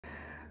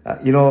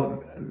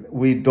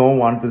We don't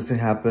want this to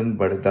happen,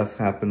 but it does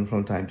happen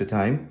from time to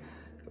time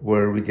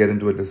where we get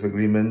into a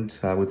disagreement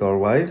with our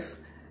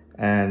wives.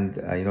 And,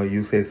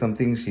 you say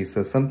something, she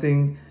says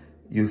something,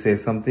 you say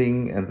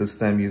something, and this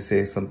time you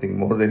say something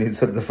more than you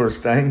said the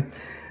first time.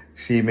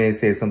 She may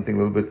say something a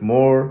little bit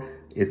more.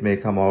 It may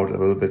come out a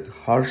little bit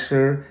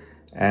harsher.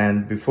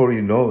 And before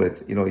you know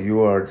it,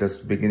 you are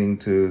just beginning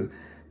to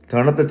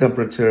turn up the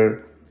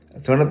temperature,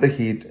 turn up the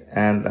heat,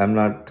 and I'm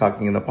not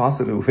talking in a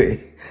positive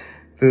way.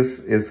 This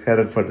is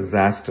headed for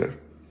disaster.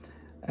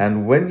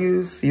 And when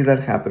you see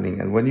that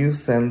happening, and when you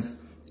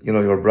sense,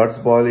 your blood's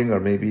boiling, or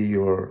maybe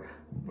you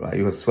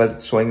have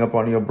sweat showing up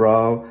on your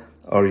brow,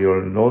 or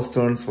your nose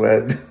turns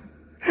red,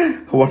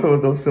 whatever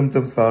those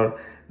symptoms are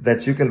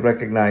that you can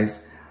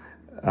recognize,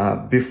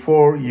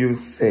 before you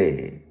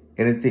say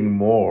anything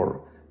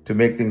more to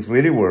make things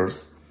really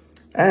worse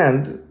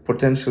and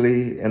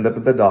potentially end up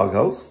in the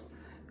doghouse,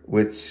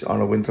 which on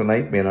a winter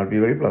night may not be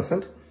very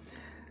pleasant.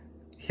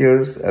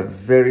 Here's a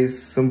very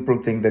simple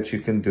thing that you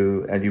can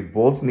do, and you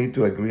both need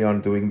to agree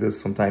on doing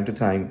this from time to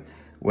time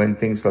when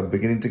things are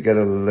beginning to get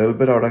a little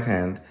bit out of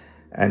hand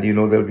and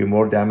there'll be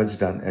more damage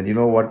done. And you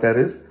know what that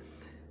is?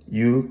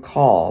 You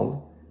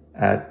call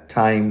a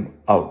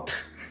timeout.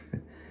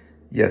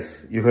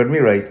 Yes, you heard me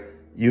right.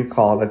 You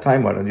call a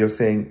timeout and you're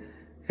saying,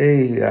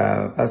 hey,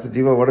 Pastor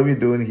Jiva, what are we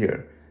doing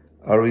here?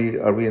 Are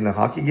we in a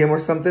hockey game or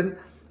something?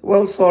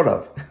 Well, sort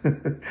of.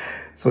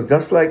 So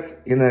just like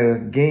in a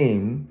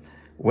game,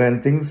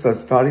 when things are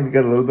starting to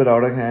get a little bit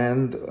out of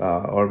hand,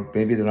 or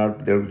maybe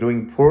they're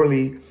doing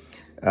poorly,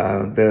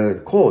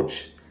 the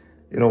coach,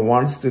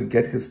 wants to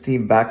get his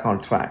team back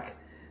on track.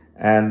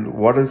 And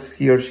what does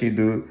he or she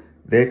do?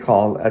 They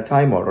call a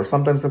timeout, or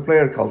sometimes the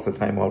player calls a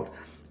timeout,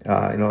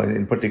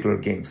 in particular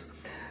games.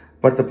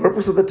 But the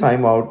purpose of the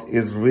timeout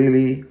is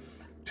really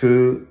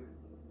to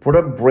put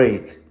a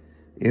break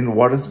in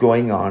what is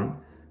going on,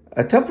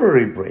 a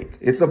temporary break.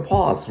 It's a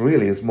pause,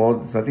 really. It's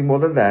nothing more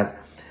than that.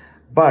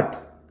 But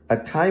a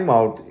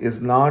timeout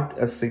is not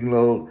a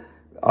signal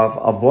of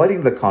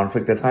avoiding the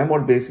conflict. A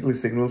timeout basically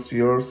signals to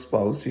your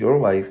spouse, to your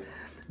wife,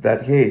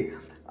 that, hey,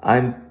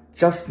 I'm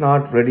just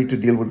not ready to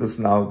deal with this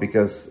now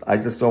because I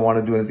just don't want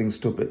to do anything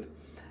stupid.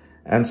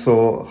 And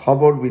so how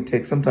about we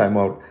take some time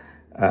out?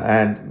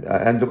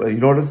 And you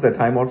notice that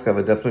timeouts have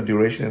a definite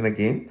duration in a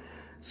game.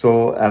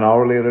 So an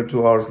hour later,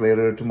 2 hours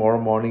later, tomorrow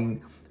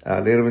morning,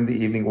 later in the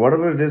evening,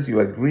 whatever it is, you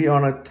agree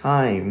on a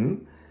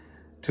time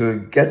to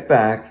get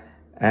back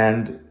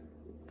and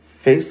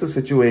face the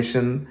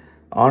situation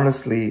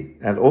honestly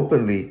and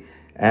openly,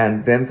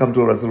 and then come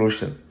to a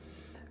resolution.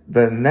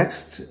 The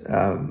next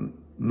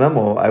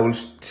memo, I will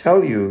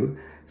tell you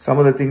some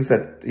of the things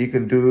that you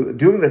can do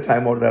during the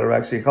timeout that are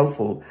actually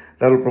helpful,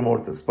 that will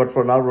promote this. But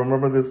for now,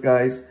 remember this,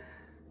 guys,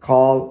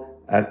 call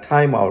a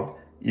timeout.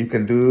 You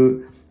can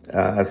do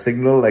a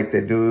signal like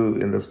they do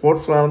in the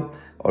sports realm,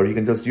 or you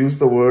can just use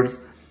the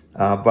words,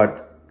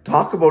 but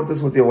talk about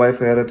this with your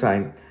wife ahead of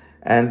time.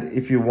 And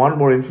if you want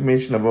more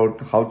information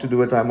about how to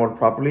do a timeout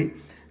properly,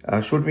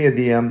 shoot me a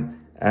DM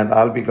and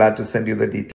I'll be glad to send you the details.